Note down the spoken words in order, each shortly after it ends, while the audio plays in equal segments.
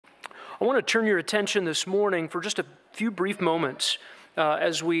I want to turn your attention this morning for just a few brief moments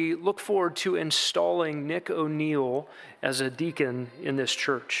as we look forward to installing Nick O'Neill as a deacon in this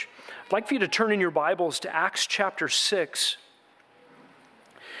church. I'd like for you to turn in your Bibles to Acts chapter 6.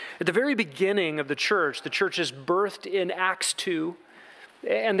 At the very beginning of the church is birthed in Acts 2,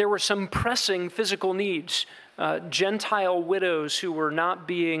 and there were some pressing physical needs. Gentile widows who were not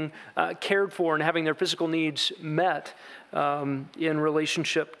being cared for and having their physical needs met in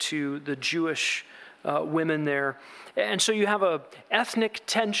relationship to the Jewish women there. And so you have a ethnic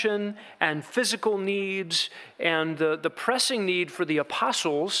tension and physical needs and the pressing need for the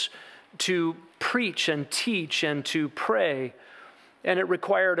apostles to preach and teach and to pray. And it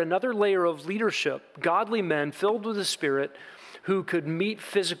required another layer of leadership, godly men filled with the Spirit who could meet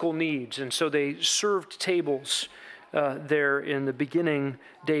physical needs. And so they served tables there in the beginning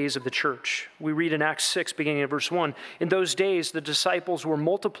days of the church. We read in Acts 6, beginning at verse 1, "In those days the disciples were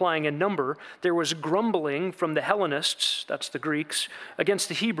multiplying in number. There was grumbling from the Hellenists," that's the Greeks, "against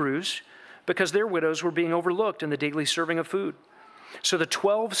the Hebrews, because their widows were being overlooked in the daily serving of food. So the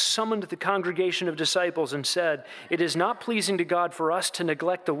 12 summoned the congregation of disciples and said, 'It is not pleasing to God for us to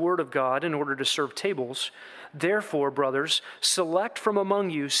neglect the word of God in order to serve tables. Therefore, brothers, select from among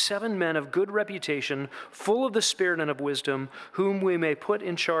you 7 men of good reputation, full of the Spirit and of wisdom, whom we may put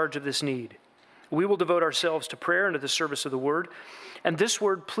in charge of this need. We will devote ourselves to prayer and to the service of the word.' And this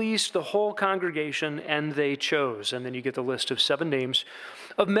word pleased the whole congregation, and they chose." And then you get the list of 7 names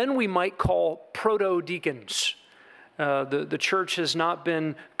of men we might call proto-deacons. The church has not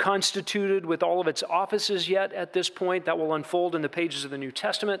been constituted with all of its offices yet at this point. That will unfold in the pages of the New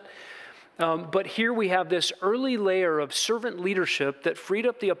Testament. But here we have this early layer of servant leadership that freed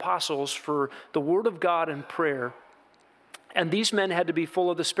up the apostles for the Word of God and prayer. And these men had to be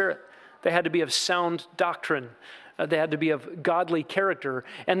full of the Spirit. They had to be of sound doctrine. They had to be of godly character.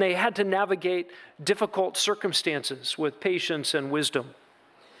 And they had to navigate difficult circumstances with patience and wisdom.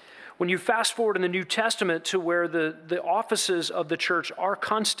 When you fast forward in the New Testament to where the offices of the church are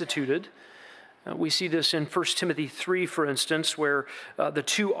constituted, we see this in 1 Timothy 3, for instance, where the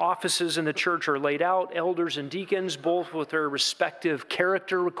 2 offices in the church are laid out, elders and deacons, both with their respective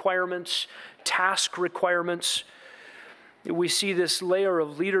character requirements, task requirements. We see this layer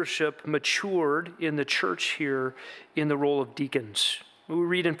of leadership matured in the church here in the role of deacons. We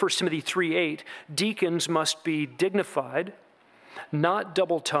read in 1 Timothy 3:8, "Deacons must be dignified, not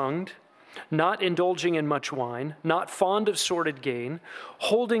double-tongued, not indulging in much wine, not fond of sordid gain,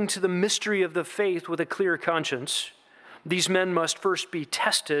 holding to the mystery of the faith with a clear conscience. These men must first be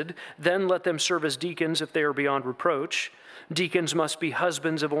tested, then let them serve as deacons if they are beyond reproach. Deacons must be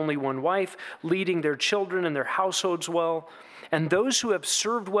husbands of only one wife, leading their children and their households well. And those who have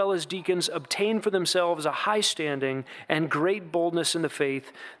served well as deacons obtain for themselves a high standing and great boldness in the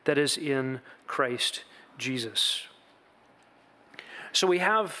faith that is in Christ Jesus." So we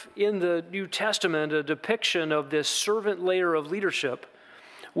have in the New Testament a depiction of this servant layer of leadership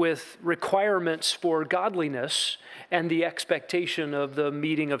with requirements for godliness and the expectation of the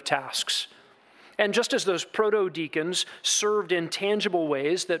meeting of tasks. And just as those proto-deacons served in tangible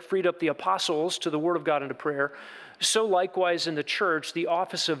ways that freed up the apostles to the Word of God and to prayer, so likewise in the church, the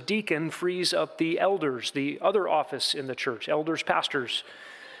office of deacon frees up the elders, the other office in the church, elders, pastors,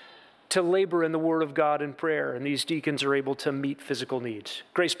 to labor in the Word of God and prayer, and these deacons are able to meet physical needs.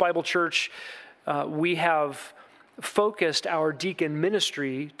 Grace Bible Church, we have focused our deacon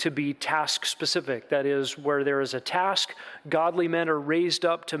ministry to be task-specific. That is, where there is a task, godly men are raised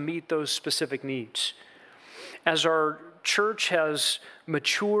up to meet those specific needs. As our church has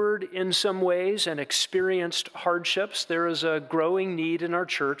matured in some ways and experienced hardships, there is a growing need in our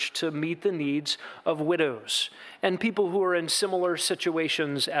church to meet the needs of widows and people who are in similar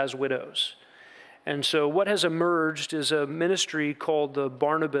situations as widows. And so what has emerged is a ministry called the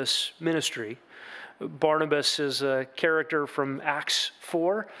Barnabas Ministry. Barnabas is a character from Acts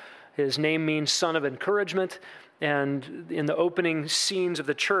 4. His name means son of encouragement. And in the opening scenes of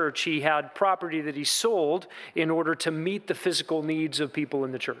the church, he had property that he sold in order to meet the physical needs of people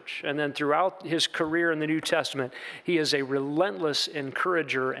in the church. And then throughout his career in the New Testament, he is a relentless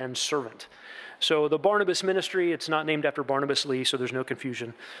encourager and servant. So the Barnabas Ministry, it's not named after Barnabas Lee, so there's no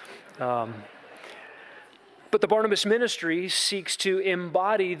confusion. But the Barnabas Ministry seeks to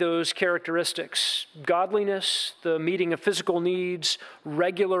embody those characteristics: godliness, the meeting of physical needs,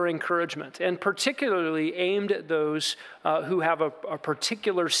 regular encouragement, and particularly aimed at those who have a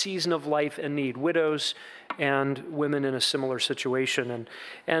particular season of life and need, widows and women in a similar situation.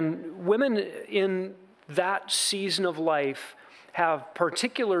 And women in that season of life have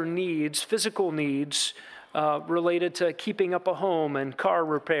particular needs, physical needs, related to keeping up a home and car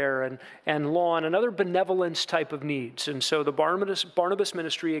repair and lawn and other benevolence type of needs. And so the Barnabas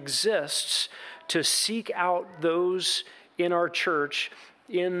ministry exists to seek out those in our church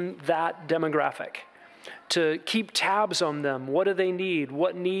in that demographic, to keep tabs on them. What do they need?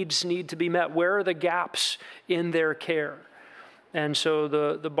 What needs need to be met? Where are the gaps in their care? And so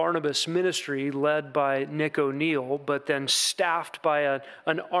the Barnabas ministry, led by Nick O'Neill, but then staffed by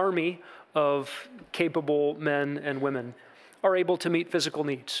an army of capable men and women, are able to meet physical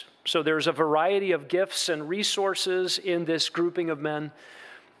needs. So there's a variety of gifts and resources in this grouping of men,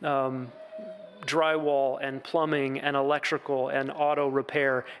 drywall and plumbing and electrical and auto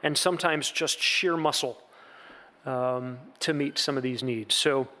repair, and sometimes just sheer muscle to meet some of these needs.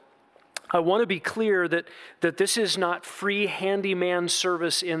 So I want to be clear that this is not free handyman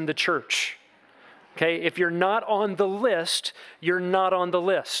service in the church. Okay, if you're not on the list, you're not on the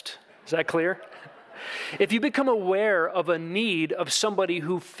list. Is that clear? If you become aware of a need of somebody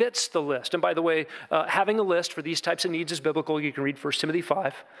who fits the list, and by the way, having a list for these types of needs is biblical. You can read 1 Timothy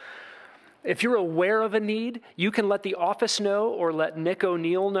 5. If you're aware of a need, you can let the office know or let Nick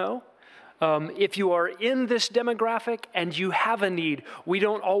O'Neill know. If you are in this demographic and you have a need, we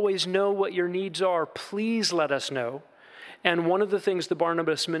don't always know what your needs are, please let us know. And one of the things the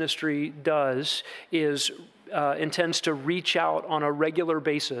Barnabas ministry does is intends to reach out on a regular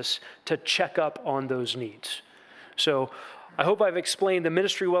basis to check up on those needs. So I hope I've explained the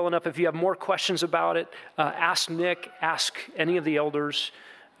ministry well enough. If you have more questions about it, ask Nick, ask any of the elders.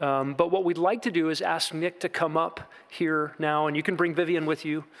 But what we'd like to do is ask Nick to come up here now, and you can bring Vivian with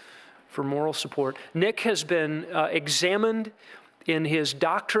you for moral support. Nick has been examined in his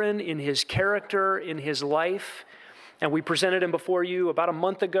doctrine, in his character, in his life, and we presented him before you about a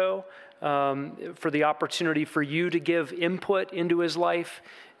month ago for the opportunity for you to give input into his life,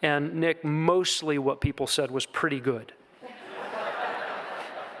 and Nick, mostly what people said was pretty good.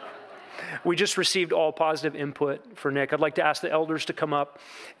 We just received all positive input for Nick. I'd like to ask the elders to come up,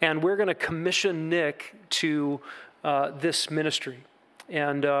 and we're going to commission Nick to this ministry.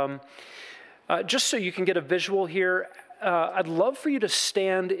 And just so you can get a visual here, I'd love for you to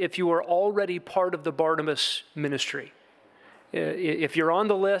stand if you are already part of the Barnabas ministry. If you're on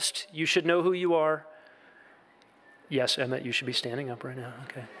the list, you should know who you are. Yes, Emmett, you should be standing up right now.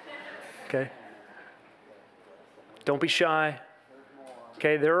 Okay. Okay. Don't be shy.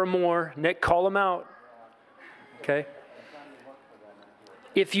 Okay, there are more. Nick, call them out. Okay.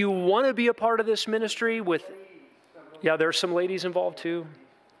 If you want to be a part of this ministry yeah, there are some ladies involved too.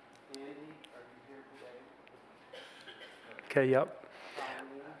 Okay, yep.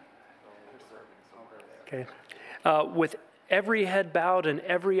 Okay. With every head bowed and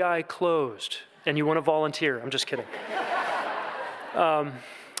every eye closed, and you want to volunteer, I'm just kidding.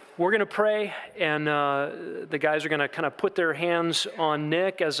 We're going to pray, and the guys are going to kind of put their hands on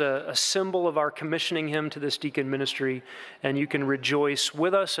Nick as a symbol of our commissioning him to this deacon ministry, and you can rejoice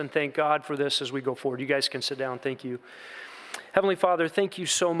with us and thank God for this as we go forward. You guys can sit down. Thank you. Heavenly Father, thank you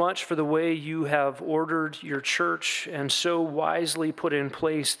so much for the way you have ordered your church and so wisely put in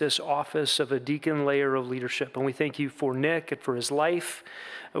place this office of a deacon layer of leadership. And we thank you for Nick and for his life.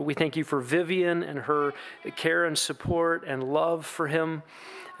 We thank you for Vivian and her care and support and love for him.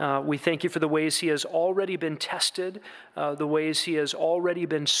 We thank you for the ways he has already been tested, the ways he has already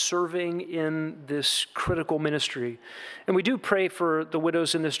been serving in this critical ministry. And we do pray for the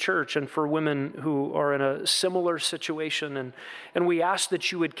widows in this church and for women who are in a similar situation. And we ask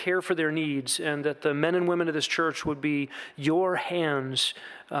that you would care for their needs and that the men and women of this church would be your hands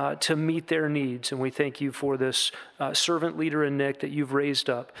to meet their needs. And we thank you for this servant leader in Nick that you've raised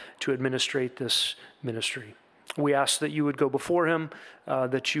up to administrate this ministry. We ask that you would go before him,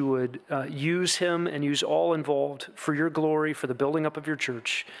 that you would use him and use all involved for your glory, for the building up of your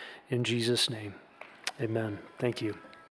church. In Jesus' name, amen. Thank you.